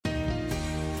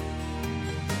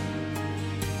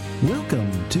Welcome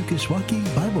to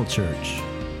Kishwaukee Bible Church.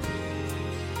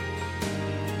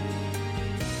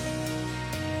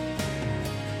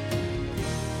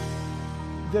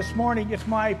 This morning, it's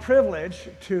my privilege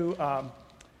to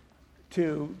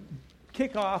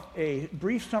kick off a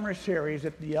brief summer series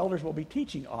that the elders will be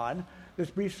teaching on. This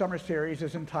brief summer series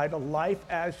is entitled Life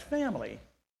as Family.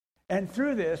 And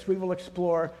through this, we will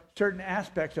explore certain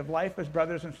aspects of life as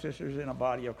brothers and sisters in a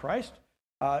body of Christ,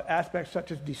 aspects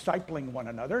such as discipling one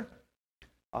another,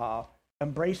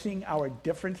 embracing our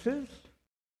differences,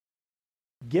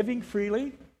 giving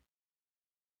freely,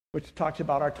 which talks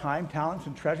about our time, talents,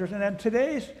 and treasures. And then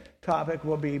today's topic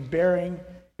will be bearing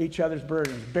each other's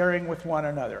burdens, bearing with one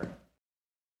another.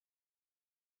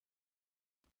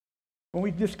 When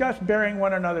we discuss bearing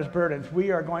one another's burdens,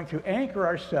 we are going to anchor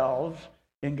ourselves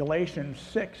in Galatians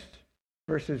 6,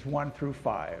 verses 1 through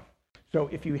 5. So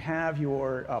if you have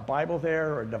your Bible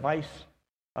there or device,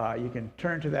 you can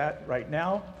turn to that right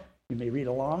now. You may read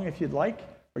along if you'd like,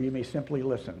 or you may simply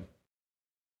listen.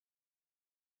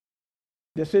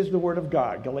 This is the word of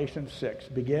God. Galatians 6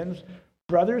 begins,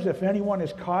 "Brothers, if anyone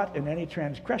is caught in any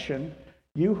transgression,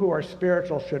 you who are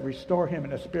spiritual should restore him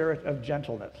in a spirit of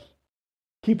gentleness.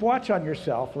 Keep watch on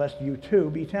yourself, lest you too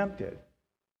be tempted.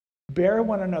 Bear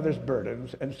one another's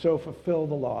burdens, and so fulfill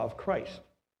the law of Christ.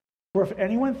 For if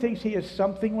anyone thinks he is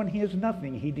something when he is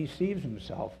nothing, he deceives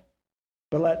himself.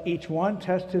 But let each one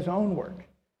test his own work.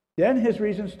 Then his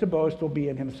reasons to boast will be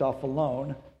in himself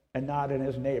alone, and not in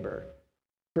his neighbor.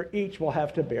 For each will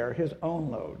have to bear his own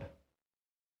load."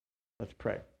 Let's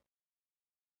pray.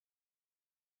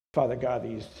 Father God,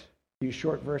 these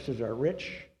short verses are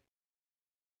rich,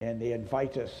 and they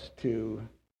invite us to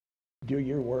do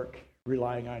your work,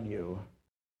 relying on you.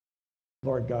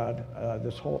 Lord God,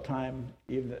 this whole time,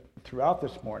 even throughout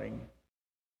this morning,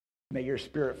 may your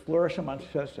Spirit flourish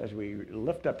amongst us as we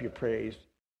lift up your praise,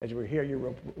 as we hear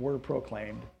your word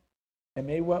proclaimed. And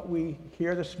may what we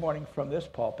hear this morning from this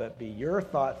pulpit be your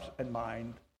thoughts and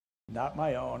mine, not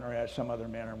my own or as some other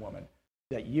man or woman,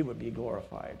 that you would be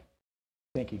glorified.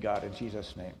 Thank you, God, in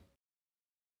Jesus' name.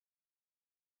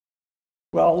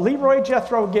 Well, Leroy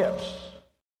Jethro Gibbs.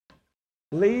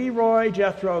 Leroy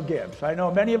Jethro Gibbs. I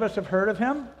know many of us have heard of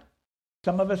him.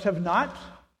 Some of us have not.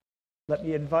 Let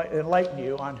me enlighten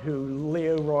you on who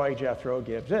Leroy Jethro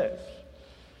Gibbs is.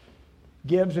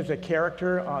 Gibbs is a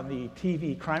character on the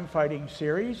TV crime-fighting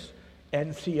series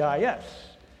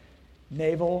NCIS,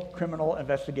 Naval Criminal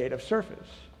Investigative Service.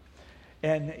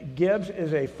 And Gibbs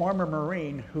is a former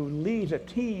Marine who leads a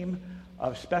team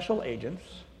of special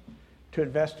agents to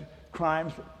invest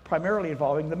crimes primarily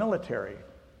involving the military.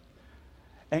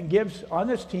 And Gibbs, on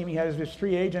this team, he has his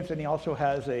 3 agents, and he also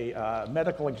has a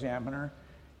medical examiner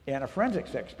and a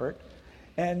forensics expert.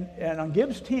 And on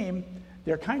Gibbs' team,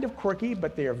 they're kind of quirky,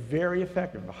 but they are very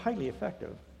effective, highly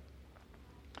effective.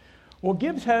 Well,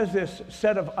 Gibbs has this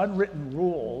set of unwritten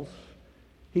rules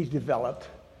he's developed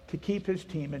to keep his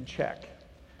team in check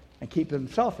and keep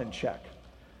himself in check.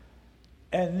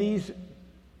 And these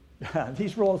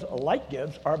rules, like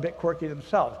Gibbs, are a bit quirky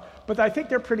themselves. But I think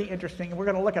they're pretty interesting, and we're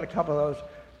going to look at a couple of those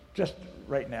just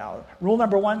right now. Rule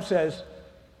number 1 says,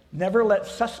 never let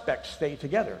suspects stay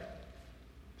together.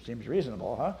 Seems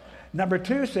reasonable, huh? Number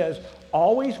 2 says,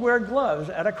 always wear gloves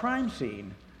at a crime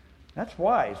scene. That's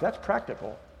wise. That's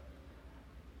practical.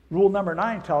 Rule number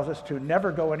 9 tells us to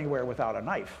never go anywhere without a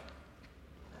knife.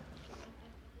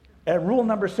 And rule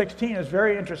number 16 is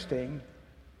very interesting.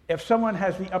 If someone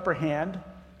has the upper hand,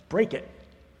 break it.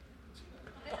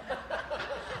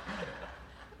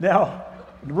 Now,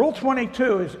 rule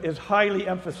 22 is highly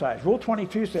emphasized. Rule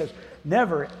 22 says,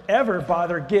 never, ever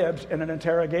bother Gibbs in an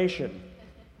interrogation.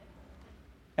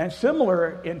 And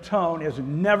similar in tone is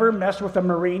never mess with a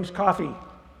Marine's coffee.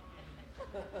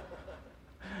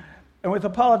 And with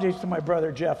apologies to my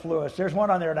brother Jeff Lewis, there's one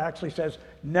on there that actually says,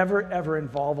 never ever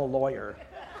involve a lawyer.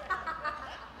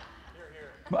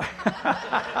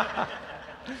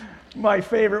 My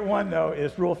favorite one, though,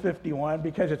 is Rule 51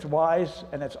 because it's wise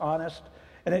and it's honest.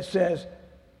 And it says,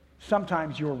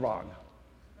 sometimes you're wrong.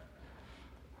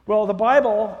 Well, the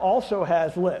Bible also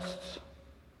has lists.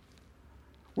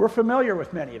 We're familiar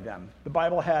with many of them. The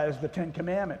Bible has the 10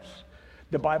 Commandments.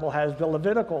 The Bible has the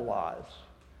Levitical laws.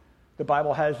 The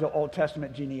Bible has the Old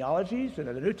Testament genealogies. And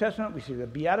in the New Testament, we see the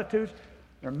Beatitudes.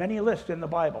 There are many lists in the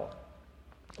Bible.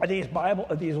 And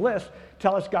these lists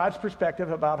tell us God's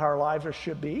perspective about how our lives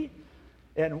should be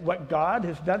and what God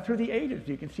has done through the ages.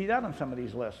 You can see that on some of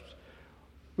these lists.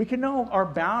 We can know our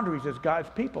boundaries as God's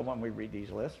people when we read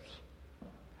these lists.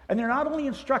 And they're not only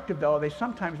instructive, though,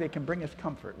 sometimes they can bring us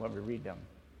comfort when we read them.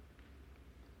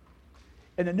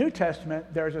 In the New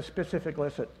Testament, there's a specific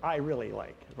list that I really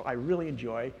like, I really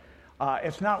enjoy.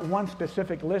 It's not one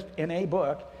specific list in a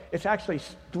book. It's actually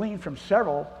gleaned from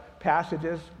several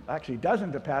passages, actually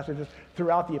dozens of passages,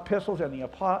 throughout the epistles and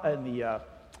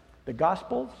the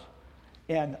Gospels.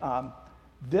 And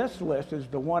this list is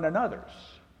the one another's,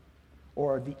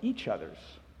 or the each others.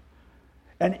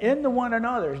 And in the one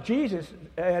another's, Jesus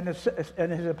and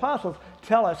his apostles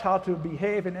tell us how to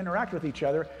behave and interact with each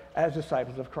other as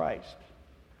disciples of Christ.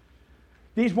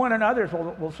 These one another's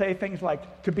will say things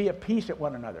like to be at peace at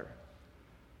one another.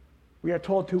 We are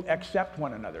told to accept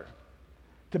one another,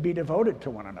 to be devoted to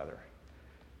one another,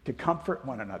 to comfort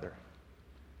one another,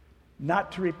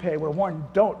 not to repay. We're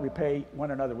warned, don't repay one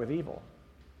another with evil.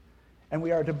 And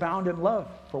we are to abound in love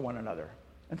for one another,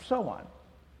 and so on.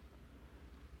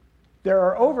 There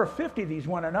are over 50 of these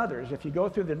one another's. If you go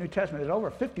through the New Testament, there's over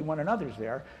 50 one another's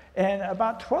there. And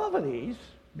about 12 of these,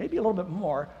 maybe a little bit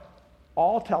more,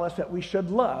 all tell us that we should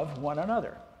love one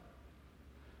another.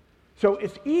 So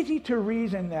it's easy to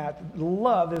reason that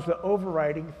love is the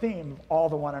overriding theme of all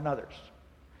the one another's.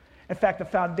 In fact, the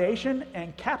foundation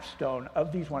and capstone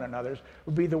of these one another's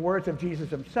would be the words of Jesus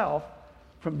himself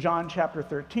from John chapter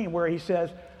 13, where he says,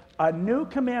 "A new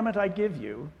commandment I give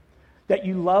you, that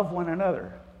you love one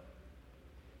another.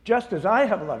 Just as I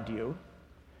have loved you,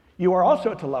 you are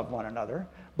also to love one another.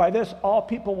 By this all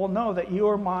people will know that you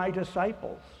are my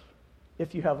disciples,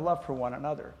 if you have love for one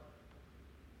another."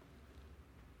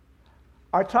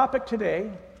 Our topic today,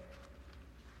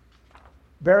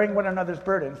 bearing one another's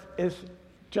burdens, is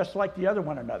just like the other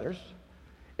one another's.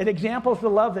 It examples the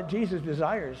love that Jesus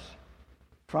desires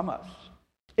from us.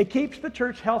 It keeps the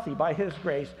church healthy by his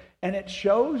grace, and it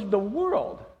shows the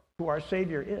world who our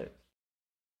Savior is.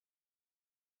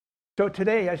 So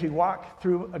today, as we walk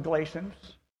through Galatians,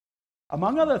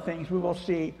 among other things, we will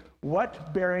see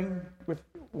what bearing with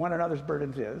one another's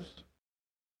burdens is.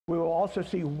 We will also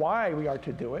see why we are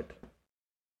to do it.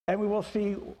 And we will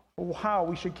see how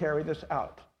we should carry this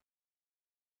out.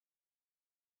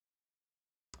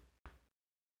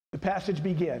 The passage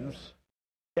begins,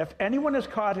 "If anyone is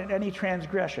caught in any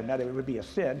transgression," that it would be a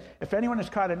sin, "if anyone is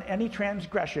caught in any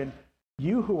transgression,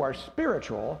 you who are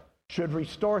spiritual should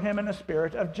restore him in a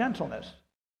spirit of gentleness.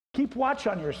 Keep watch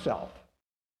on yourself,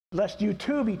 lest you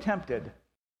too be tempted.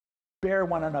 Bear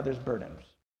one another's burdens."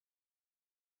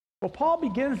 Well, Paul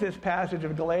begins this passage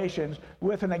of Galatians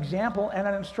with an example and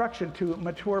an instruction to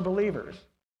mature believers.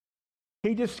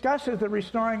 He discusses the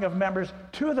restoring of members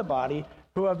to the body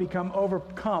who have become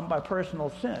overcome by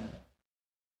personal sin.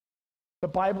 The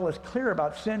Bible is clear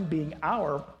about sin being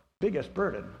our biggest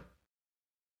burden.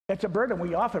 It's a burden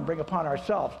we often bring upon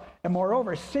ourselves. And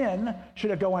moreover, sin,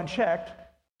 should it go unchecked,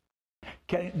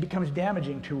 becomes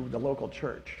damaging to the local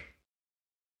church.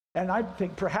 And I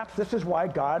think perhaps this is why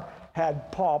God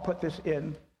had Paul put this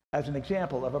in as an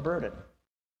example of a burden.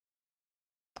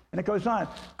 And it goes on,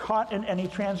 caught in any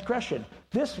transgression.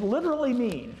 This literally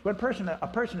means, when a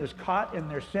person is caught in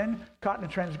their sin, caught in a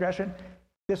transgression,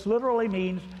 this literally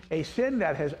means a sin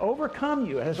that has overcome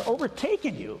you, has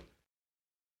overtaken you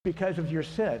because of your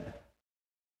sin.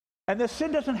 And this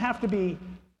sin doesn't have to be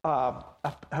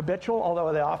habitual, although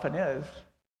it often is.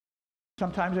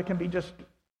 Sometimes it can be just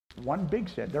one big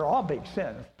sin. They're all big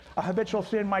sins. A habitual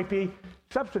sin might be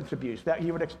substance abuse. That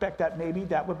you would expect that maybe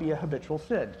that would be a habitual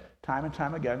sin. Time and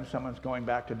time again, someone's going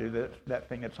back to do that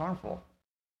thing that's harmful.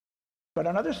 But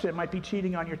another sin might be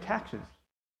cheating on your taxes,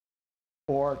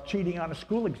 or cheating on a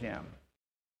school exam,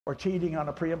 or cheating on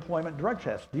a pre-employment drug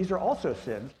test. These are also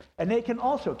sins, and they can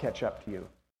also catch up to you.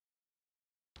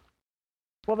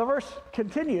 Well, the verse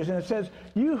continues, and it says,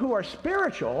 "You who are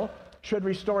spiritual should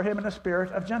restore him in a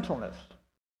spirit of gentleness."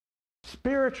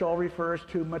 Spiritual refers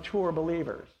to mature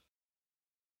believers,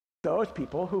 those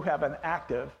people who have an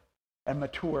active and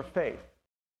mature faith.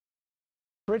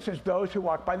 For instance, those who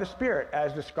walk by the Spirit,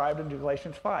 as described in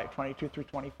Galatians 5, 22 through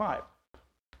 25.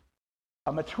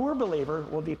 A mature believer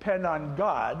will depend on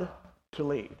God to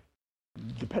lead,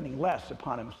 depending less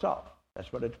upon himself.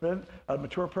 That's what it's been. A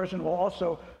mature person will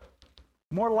also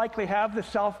more likely have the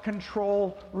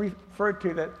self-control referred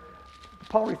to that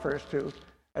Paul refers to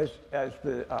as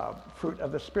the fruit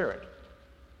of the Spirit.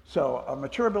 So a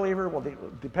mature believer will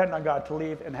depend on God to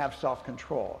lead and have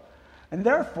self-control. And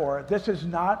therefore, this is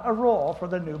not a role for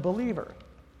the new believer.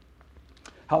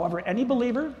 However, any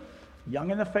believer,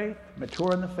 young in the faith,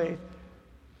 mature in the faith,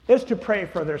 is to pray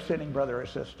for their sinning brother or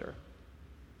sister.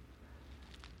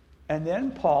 And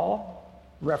then Paul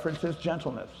references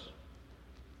gentleness.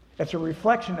 It's a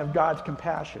reflection of God's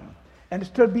compassion, and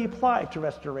it's to be applied to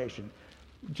restoration.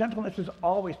 Gentleness is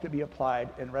always to be applied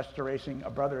in restoring a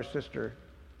brother or sister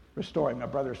restoring a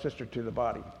brother or sister to the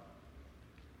body.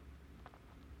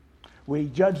 We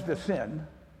judge the sin,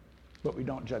 but we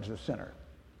don't judge the sinner.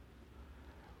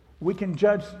 We can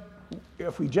judge,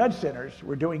 if we judge sinners,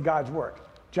 we're doing God's work.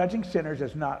 Judging sinners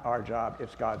is not our job,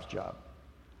 it's God's job.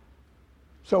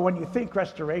 So when you think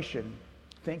restoration,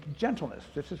 think gentleness.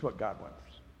 This is what God wants.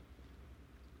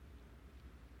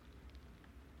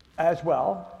 As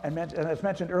well, and as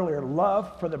mentioned earlier,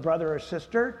 love for the brother or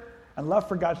sister and love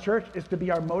for God's church is to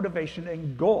be our motivation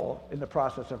and goal in the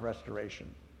process of restoration.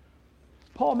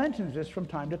 Paul mentions this from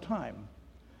time to time.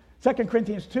 2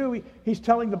 Corinthians 2, he's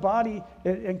telling the body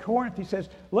in Corinth, he says,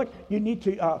 look, you need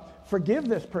to forgive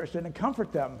this person and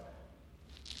comfort them,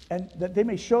 and that you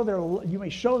may show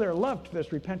their love to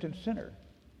this repentant sinner.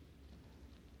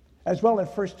 As well in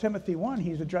 1 Timothy 1,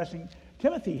 he's addressing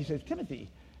Timothy. He says, Timothy,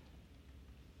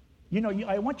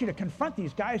 I want you to confront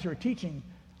these guys who are teaching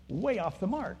way off the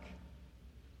mark.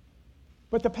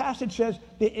 But the passage says,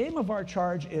 the aim of our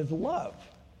charge is love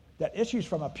that issues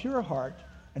from a pure heart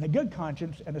and a good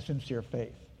conscience and a sincere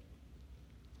faith.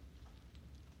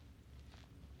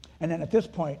 And then at this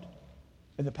point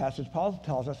in the passage, Paul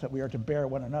tells us that we are to bear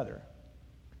one another.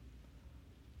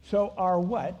 So our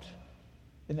what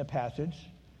in the passage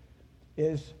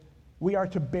is we are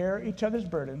to bear each other's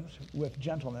burdens with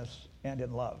gentleness and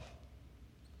in love.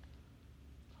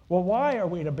 Well, why are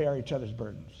we to bear each other's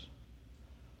burdens?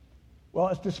 Well,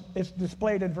 it's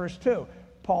displayed in verse 2.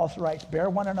 Paul writes, bear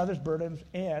one another's burdens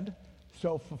and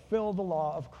so fulfill the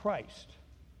law of Christ.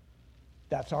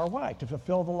 That's our why, to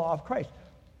fulfill the law of Christ.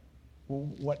 Well,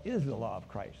 what is the law of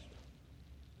Christ?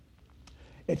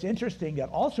 It's interesting that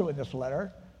also in this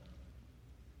letter,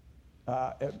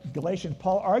 Galatians,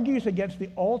 Paul argues against the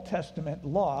Old Testament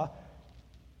law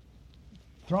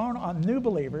thrown on new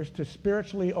believers to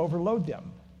spiritually overload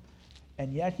them.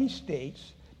 And yet he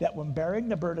states that when bearing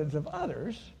the burdens of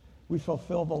others, we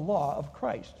fulfill the law of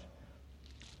Christ.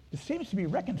 It seems to be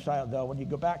reconciled, though, when you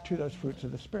go back to those fruits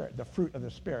of the Spirit, the fruit of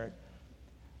the Spirit,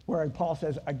 where Paul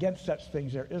says, against such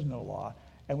things there is no law.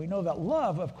 And we know that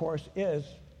love, of course, is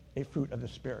a fruit of the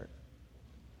Spirit.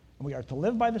 And we are to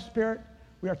live by the Spirit.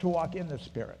 We are to walk in the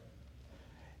Spirit.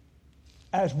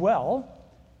 As well,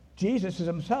 Jesus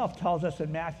himself tells us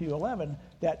in Matthew 11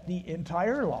 that the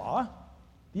entire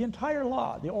entire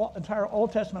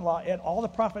Old Testament law, and all the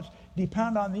prophets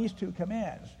depend on these two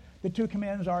commands. The two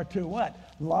commands are to what?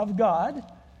 Love God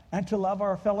and to love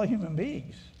our fellow human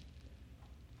beings.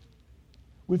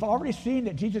 We've already seen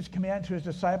that Jesus' command to his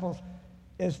disciples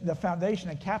is the foundation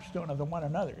and capstone of the one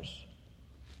another's.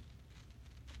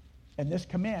 And this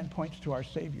command points to our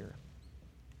Savior.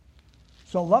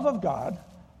 So love of God,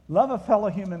 love of fellow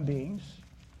human beings,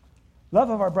 love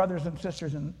of our brothers and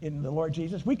sisters in the Lord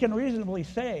Jesus, we can reasonably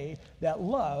say that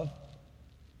love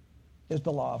is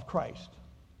the law of Christ.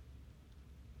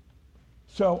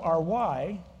 So our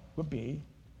why would be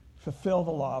fulfill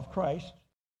the law of Christ.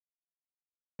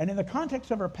 And in the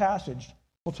context of our passage,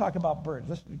 we'll talk about burdens.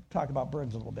 Let's talk about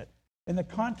burdens a little bit. In the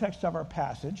context of our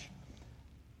passage,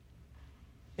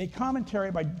 a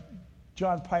commentary by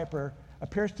John Piper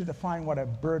appears to define what a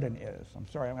burden is. I'm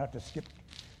sorry, I'm going to have to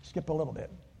skip a little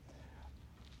bit.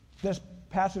 This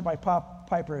passage by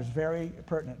Piper is very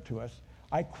pertinent to us.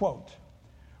 I quote,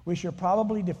 "We should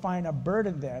probably define a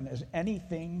burden then as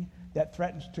anything that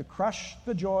threatens to crush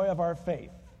the joy of our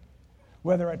faith,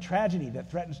 whether a tragedy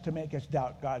that threatens to make us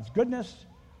doubt God's goodness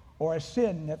or a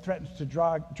sin that threatens to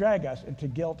drag us into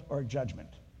guilt or judgment."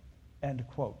 End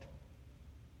quote.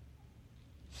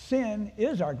 Sin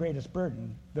is our greatest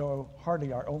burden, though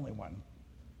hardly our only one.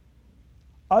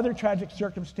 Other tragic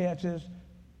circumstances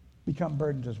become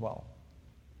burdens as well.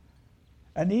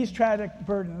 And these tragic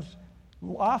burdens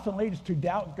will often lead us to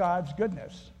doubt God's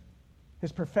goodness,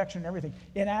 his perfection and everything.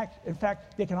 In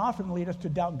fact, they can often lead us to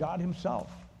doubt God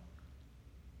himself.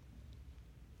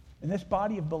 And this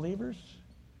body of believers,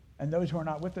 and those who are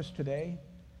not with us today,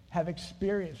 have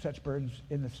experienced such burdens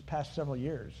in the past several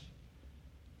years.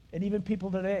 And even people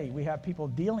today, we have people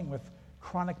dealing with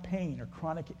chronic pain or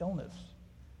chronic illness.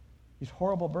 These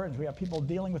horrible burdens. We have people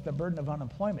dealing with the burden of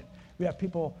unemployment. We have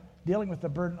people dealing with the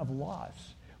burden of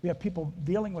loss. We have people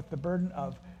dealing with the burden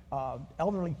of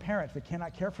elderly parents that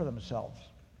cannot care for themselves.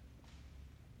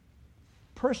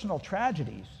 Personal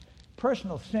tragedies,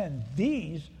 personal sin,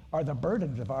 these are the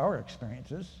burdens of our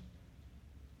experiences.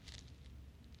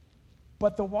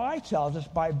 But the why tells us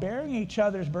by bearing each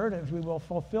other's burdens, we will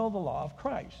fulfill the law of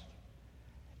Christ.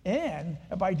 And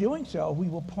by doing so, we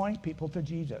will point people to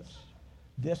Jesus.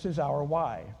 This is our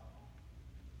why.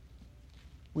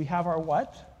 We have our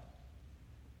what?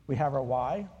 We have our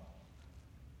why.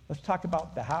 Let's talk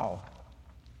about the how.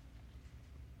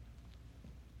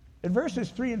 In verses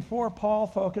 3 and 4, Paul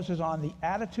focuses on the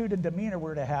attitude and demeanor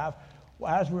we're to have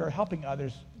as we're helping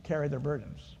others carry their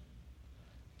burdens.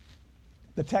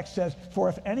 The text says, "For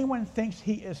if anyone thinks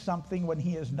he is something when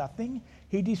he is nothing,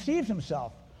 he deceives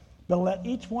himself. But let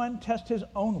each one test his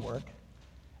own work,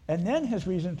 and then his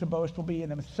reason to boast will be in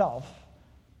himself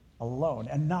alone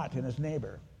and not in his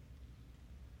neighbor."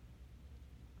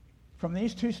 From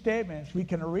these two statements, we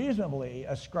can reasonably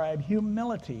ascribe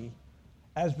humility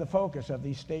as the focus of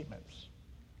these statements.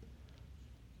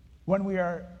 When we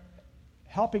are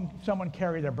helping someone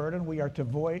carry their burden, we are to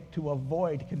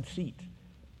avoid conceit.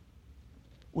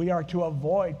 We are to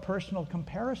avoid personal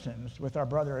comparisons with our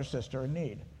brother or sister in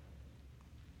need.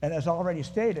 And as already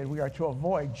stated, we are to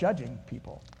avoid judging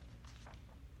people.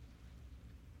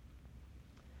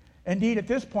 Indeed, at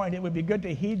this point, it would be good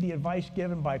to heed the advice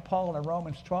given by Paul in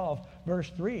Romans 12, verse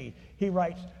 3. He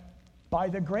writes, "By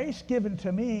the grace given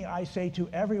to me, I say to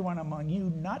everyone among you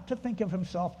not to think of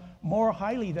himself more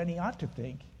highly than he ought to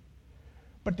think,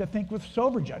 but to think with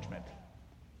sober judgment,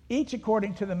 each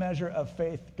according to the measure of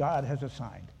faith God has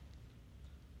assigned."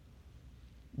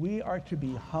 We are to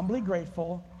be humbly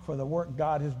grateful for the work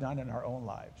God has done in our own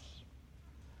lives.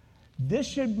 This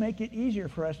should make it easier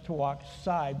for us to walk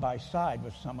side by side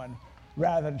with someone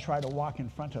rather than try to walk in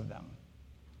front of them.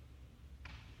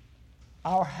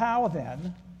 Our how,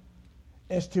 then,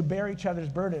 is to bear each other's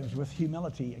burdens with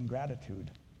humility and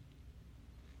gratitude.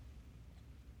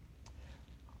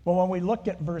 Well, when we look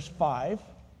at verse 5,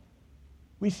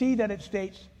 we see that it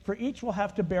states, "For each will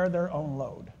have to bear their own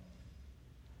load."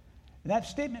 And that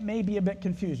statement may be a bit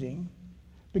confusing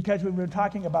because we've been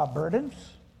talking about burdens,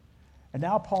 and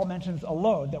now Paul mentions a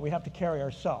load that we have to carry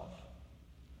ourselves.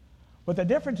 But the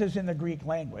difference is in the Greek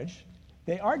language.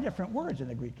 They are different words in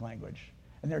the Greek language,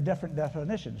 and there are different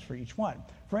definitions for each one.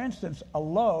 For instance, a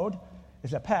load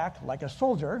is a pack, like a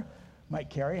soldier might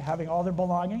carry, having all their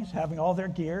belongings, having all their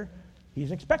gear.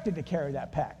 He's expected to carry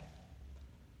that pack.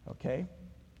 Okay?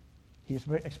 He's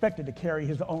expected to carry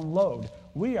his own load.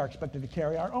 We are expected to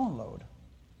carry our own load.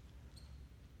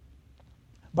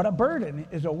 But a burden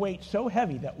is a weight so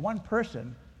heavy that one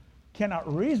person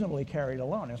cannot reasonably carry it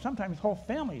alone. And sometimes whole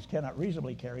families cannot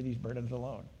reasonably carry these burdens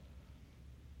alone.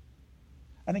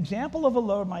 An example of a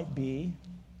load might be,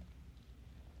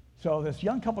 so this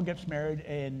young couple gets married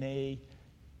and they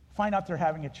find out they're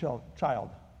having a child.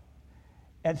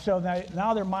 And so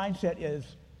now their mindset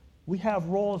is, we have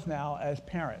roles now as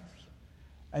parents.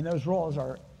 And those roles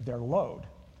are their load.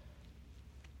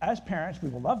 As parents, we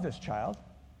will love this child.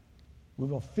 We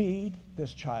will feed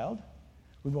this child.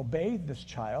 We will bathe this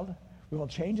child. We will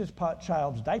change this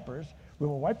child's diapers. We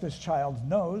will wipe this child's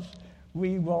nose.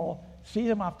 We will see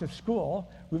them off to school.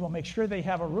 We will make sure they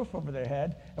have a roof over their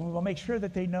head. And we will make sure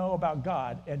that they know about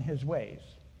God and his ways.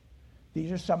 These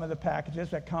are some of the packages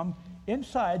that come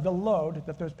inside the load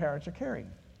that those parents are carrying.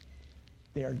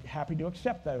 They are happy to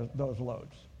accept those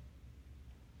loads.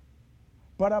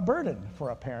 But a burden for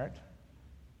a parent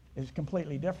is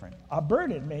completely different. A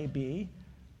burden may be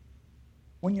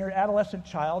when your adolescent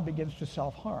child begins to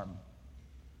self-harm.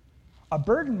 A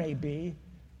burden may be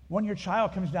when your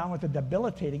child comes down with a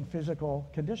debilitating physical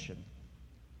condition.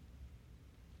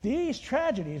 These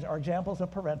tragedies are examples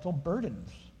of parental burdens.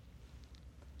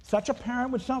 Such a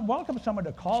parent would welcome someone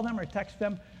to call them or text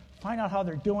them, find out how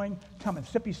they're doing, come and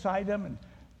sit beside them and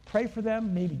pray for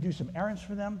them, maybe do some errands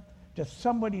for them. Just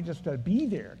somebody just to be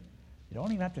there. You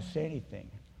don't even have to say anything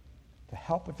to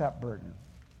help with that burden.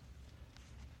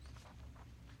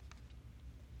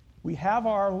 We have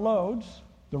our loads,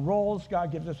 the roles God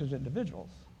gives us as individuals.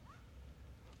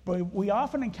 But we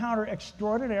often encounter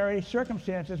extraordinary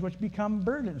circumstances which become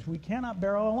burdens we cannot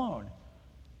bear alone.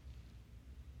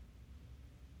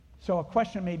 So a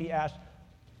question may be asked,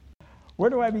 where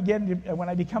do I begin when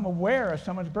I become aware of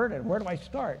someone's burden? Where do I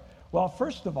start? Well,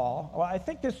 first of all, I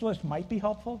think this list might be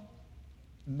helpful.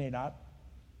 May not,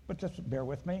 but just bear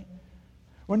with me.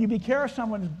 When you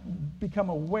become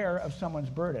aware of someone's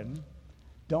burden,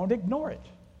 don't ignore it.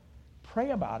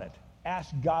 Pray about it.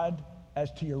 Ask God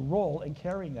as to your role in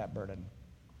carrying that burden.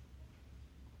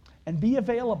 And be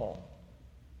available.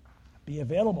 Be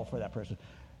available for that person.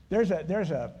 There's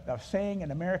a saying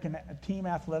in American team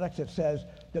athletics that says,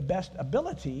 the best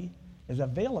ability is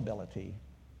availability.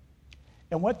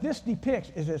 And what this depicts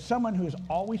is as someone who is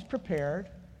always prepared,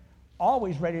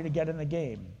 always ready to get in the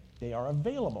game. They are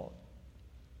available.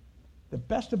 The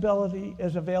best ability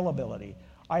is availability.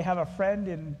 I have a friend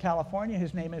in California.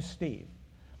 His name is Steve.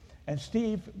 And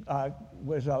Steve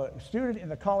was a student in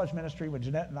the college ministry when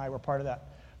Jeanette and I were part of that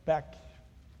back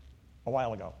a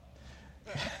while ago.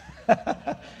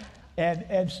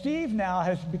 And Steve now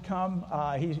has become,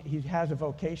 he has a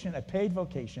vocation, a paid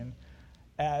vocation,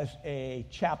 as a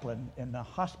chaplain in the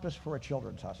hospice for a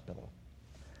children's hospital.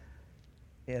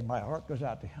 And my heart goes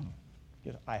out to him,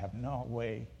 because I have no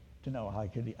way to know how he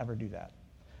could ever do that.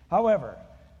 However,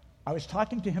 I was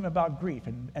talking to him about grief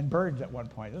and burdens at one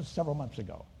point. This was several months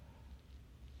ago.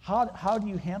 How do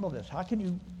you handle this? How can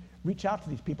you reach out to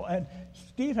these people? And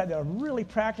Steve had a really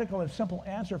practical and simple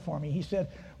answer for me. He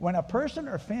said, when a person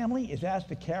or family is asked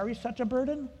to carry such a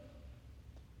burden,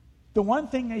 the one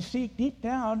thing they seek deep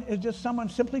down is just someone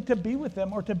simply to be with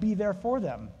them or to be there for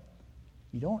them.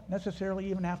 You don't necessarily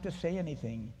even have to say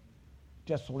anything.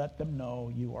 Just let them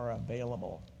know you are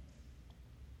available.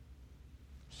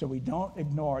 So we don't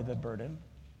ignore the burden,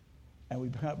 and we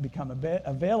become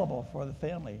available for the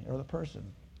family or the person.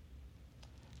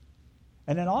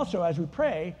 And then also, as we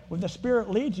pray, when the Spirit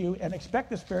leads you, and expect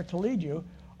the Spirit to lead you,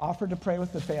 offer to pray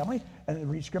with the family and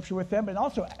read Scripture with them, and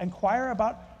also inquire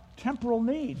about temporal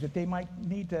needs that they might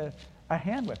need a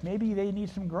hand with. Maybe they need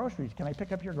some groceries. Can I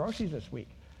pick up your groceries this week?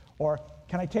 Or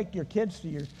can I take your kids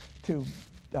to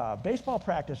baseball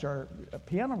practice or a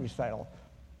piano recital?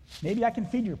 Maybe I can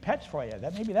feed your pets for you.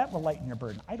 Maybe that will lighten your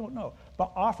burden. I don't know.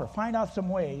 But find out some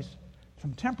ways,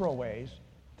 some temporal ways,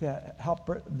 to help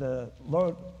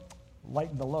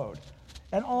lighten the load.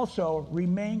 And also,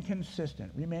 remain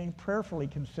consistent. Remain prayerfully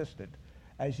consistent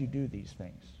as you do these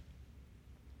things.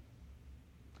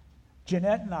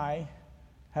 Jeanette and I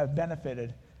have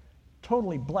benefited,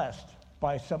 totally blessed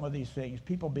by some of these things,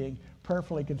 people being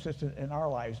prayerfully consistent in our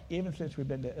lives, even since we've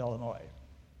been to Illinois.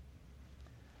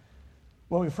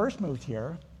 When we first moved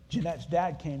here, Jeanette's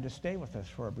dad came to stay with us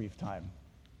for a brief time.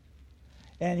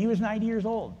 And he was 90 years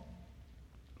old.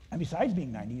 And besides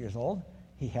being 90 years old,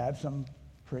 he had some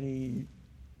pretty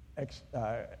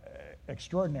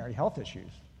extraordinary health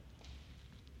issues.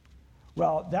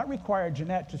 Well, that required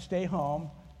Jeanette to stay home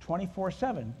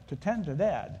 24/7 to tend to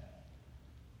Dad.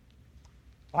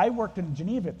 I worked in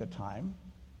Geneva at the time,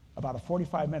 about a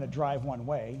 45-minute drive one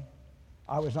way.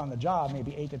 I was on the job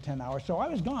maybe 8 to 10 hours, so I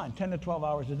was gone 10 to 12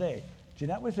 hours a day.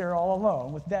 Jeanette was there all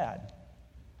alone with Dad.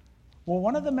 Well,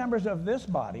 one of the members of this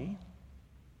body,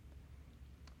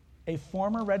 a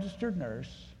former registered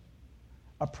nurse,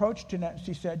 approached Jeanette and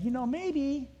she said,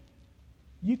 maybe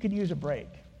you could use a break.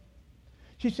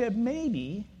 She said,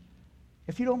 maybe,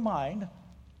 if you don't mind,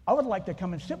 I would like to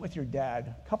come and sit with your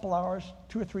dad a couple hours,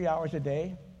 2 or 3 hours a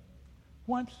day,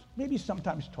 once, maybe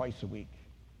sometimes twice a week.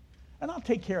 And I'll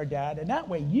take care of Dad, and that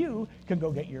way you can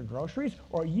go get your groceries,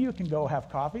 or you can go have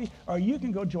coffee, or you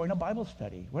can go join a Bible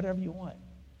study, whatever you want.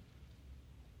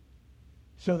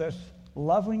 So this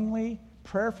lovingly,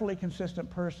 prayerfully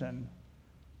consistent person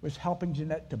was helping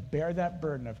Jeanette to bear that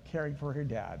burden of caring for her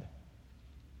dad.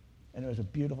 And it was a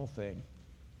beautiful thing.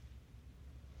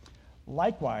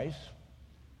 Likewise,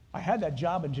 I had that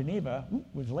job in Geneva,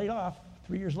 was laid off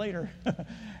 3 years later,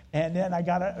 and then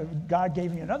God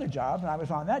gave me another job, and I was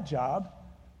on that job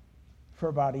for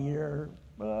about a year,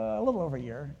 a little over a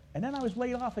year, and then I was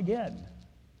laid off again.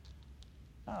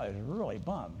 I was really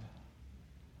bummed.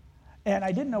 And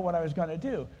I didn't know what I was going to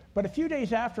do. But a few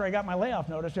days after I got my layoff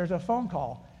notice, there's a phone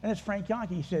call, and it's Frank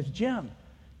Yonke. He says, Jim,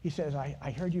 he says,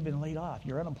 I heard you've been laid off.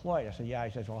 You're unemployed. I said, yeah.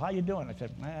 He says, well, how you doing? I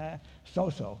said,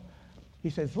 so-so. He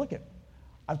says, look it.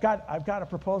 I've got a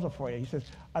proposal for you. He says,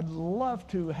 I'd love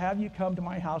to have you come to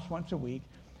my house once a week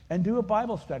and do a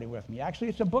Bible study with me. Actually,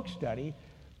 it's a book study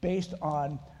based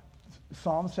on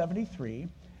Psalm 73,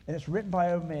 and it's written by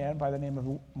a man by the name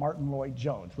of Martin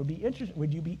Lloyd-Jones.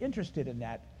 Would you be interested in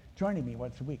that, joining me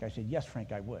once a week? I said, yes,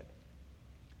 Frank, I would.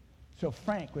 So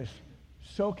Frank was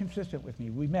so consistent with me.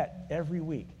 We met every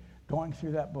week going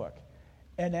through that book.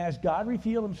 And as God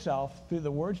revealed himself through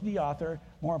the words of the author,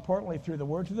 more importantly through the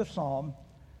words of the psalm,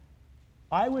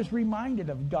 I was reminded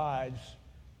of God's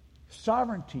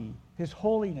sovereignty, his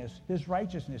holiness, his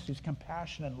righteousness, his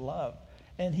compassion and love.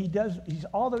 And he's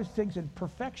all those things in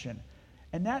perfection.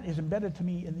 And that is embedded to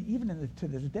me to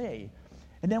this day.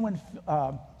 And then when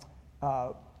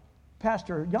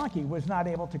Pastor Yonke was not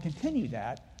able to continue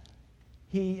that,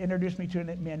 he introduced me to a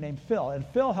man named Phil. And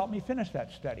Phil helped me finish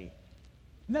that study.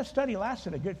 And that study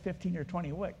lasted a good 15 or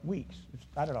 20 weeks.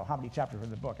 I don't know how many chapters in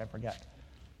the book, I forget.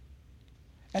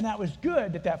 And that was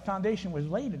good that foundation was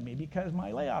laid in me, because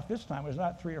my layoff this time was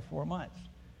not 3 or 4 months.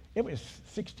 It was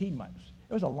 16 months.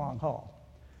 It was a long haul.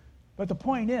 But the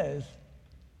point is,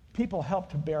 people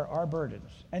helped to bear our burdens,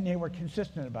 and they were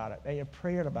consistent about it. They had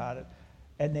prayed about it,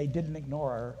 and they didn't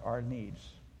ignore our needs.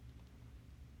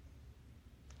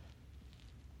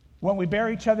 When we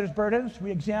bear each other's burdens, we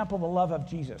example the love of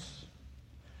Jesus.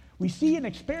 We see and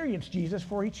experience Jesus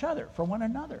for each other, for one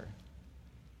another.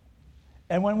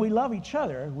 And when we love each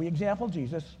other, we example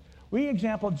Jesus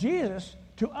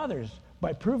to others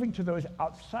by proving to those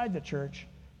outside the church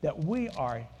that we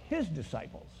are his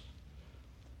disciples.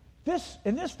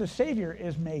 In this, the Savior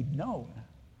is made known,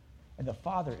 and the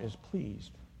Father is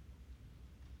pleased.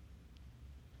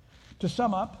 To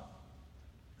sum up,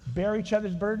 bear each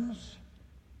other's burdens,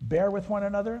 bear with one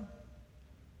another.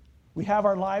 We have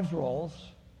our lives' roles,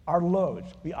 our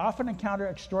loads. We often encounter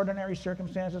extraordinary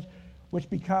circumstances which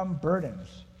become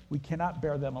burdens. We cannot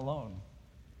bear them alone.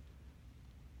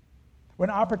 When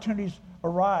opportunities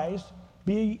arise,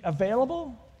 be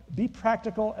available, be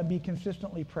practical, and be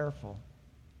consistently prayerful.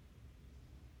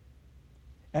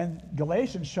 And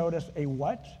Galatians showed us a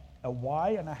what, a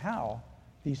why, and a how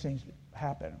these things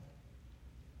happen.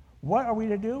 What are we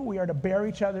to do? We are to bear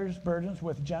each other's burdens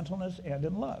with gentleness and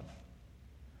in love.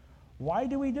 Why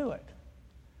do we do it?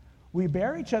 We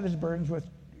bear each other's burdens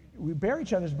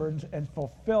and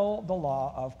fulfill the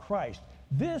law of Christ.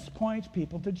 This points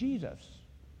people to Jesus.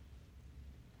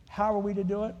 How are we to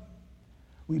do it?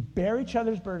 We bear each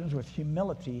other's burdens with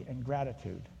humility and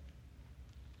gratitude.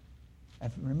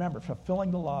 And remember,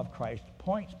 fulfilling the law of Christ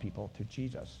points people to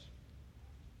Jesus.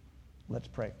 Let's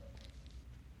pray.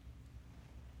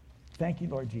 Thank you,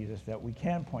 Lord Jesus, that we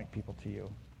can point people to you.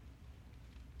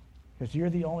 Because you're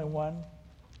the only one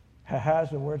who has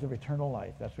the words of eternal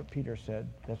life. That's what Peter said.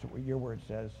 That's what your word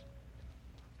says.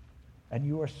 And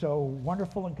you are so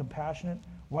wonderful and compassionate.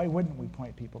 Why wouldn't we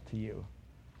point people to you?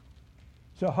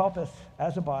 So help us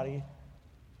as a body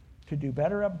to do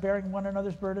better at bearing one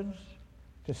another's burdens,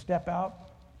 to step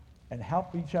out and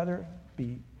help each other,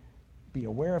 be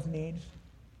aware of needs,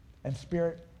 and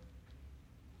Spirit,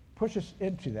 push us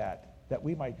into that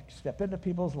we might step into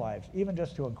people's lives, even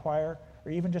just to inquire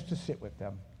or even just to sit with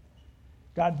them.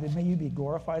 God, may you be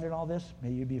glorified in all this.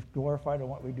 May you be glorified in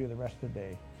what we do the rest of the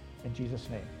day. In Jesus'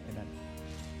 name, amen.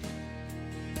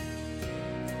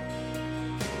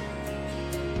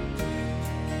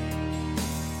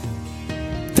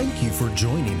 Thank you for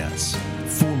joining us.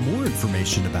 For more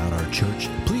information about our church,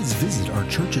 please visit our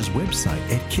church's website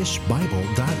at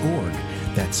kishbible.org.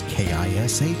 That's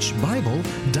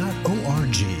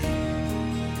KISHbible.org.